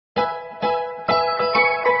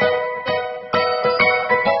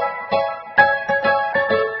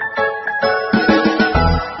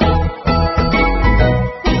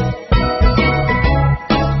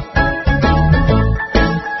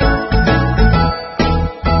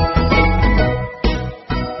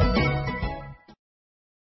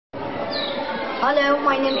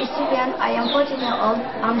14 years old.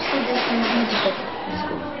 I'm a student in Med El Fassi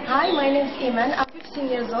school. Hi, my name is Imane. I'm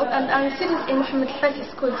 15 years old and I'm a student in Med El Fassi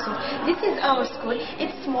school too. This is our school.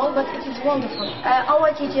 It's small but it is wonderful.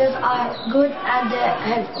 Our teachers are good and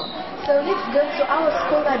helpful. So let's go to our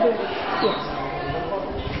school library. Yes.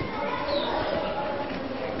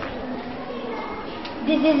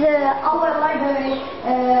 This is our library.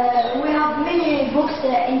 We have many books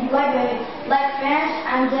in the library, like French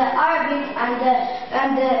and Arabic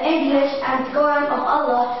and English and Quran of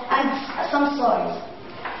Allah and some stories.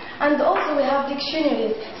 And also we have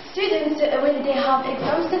dictionaries. Students, when they have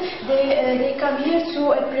exams, they come here to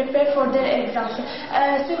prepare for their exams.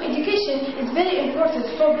 So education is very important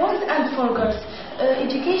for boys and for girls.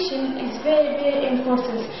 Education is very, very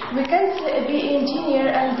important. We can't be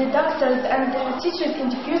engineer and the doctors and the teachers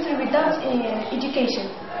in the future without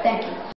education. Thank you.